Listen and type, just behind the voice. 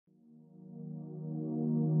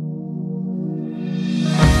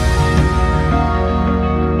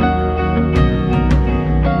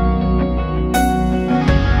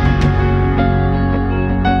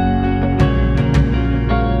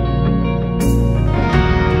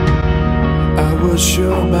was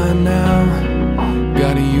sure by now,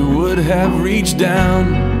 God, you would have reached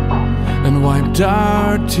down and wiped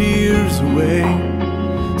our tears away,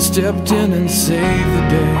 stepped in and saved the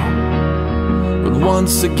day. But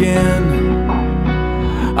once again,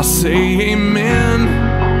 I say amen,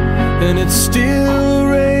 and it's still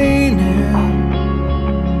raining.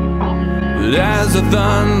 But as the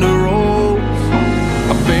thunder rolls,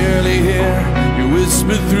 I barely hear you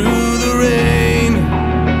whisper through the rain,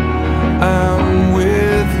 I'm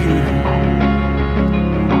with you.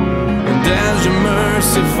 And as your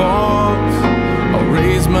mercy falls, I'll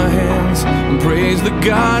raise my hands and praise the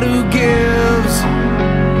God who gives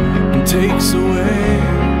and takes away.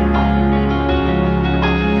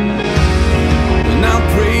 And I'll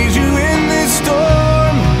praise you in this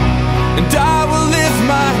storm, and I will lift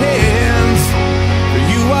my hands, for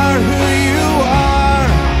you are who you are,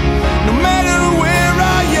 no matter where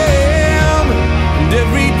I am. And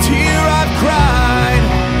every tear I've cried,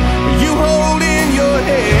 you hold in your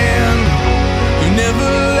hand. You never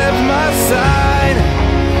left my side,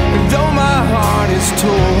 and though my heart is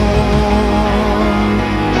torn,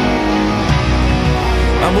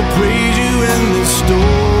 I will praise you in the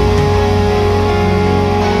storm.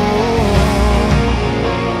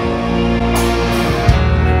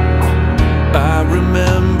 I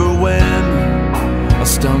remember when I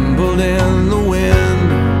stumbled in the wind,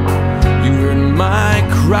 you heard my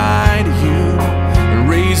cry to you and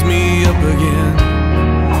raised me up again.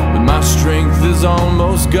 But my strength is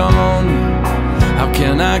almost gone. How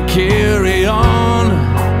can I carry on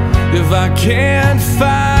if I can't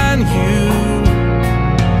find you?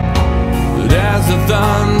 But as the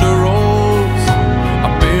thunder rolls, I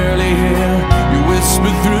barely hear you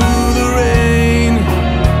whisper through the rain,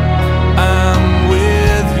 I'm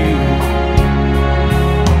with you.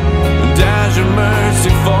 And as your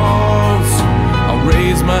mercy falls, I'll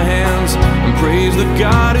raise my hands and praise the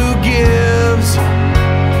God who gives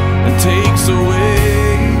and takes away.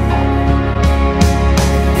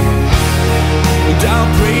 And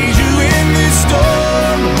I'll praise you in this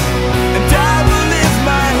storm, and I will lift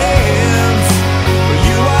my hands, for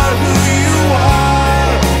you are who you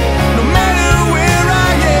are, no matter where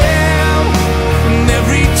I am. And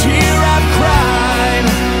every tear I've cried,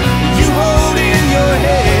 you hold in your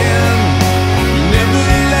hand. You never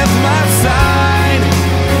left my side,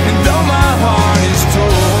 and though my heart is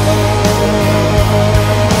torn,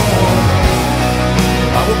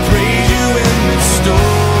 I will praise you in this storm.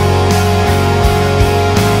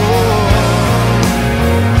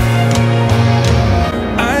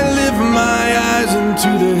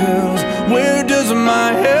 To the hills, where does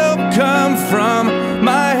my help come from?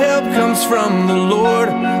 My help comes from the Lord,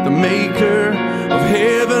 the maker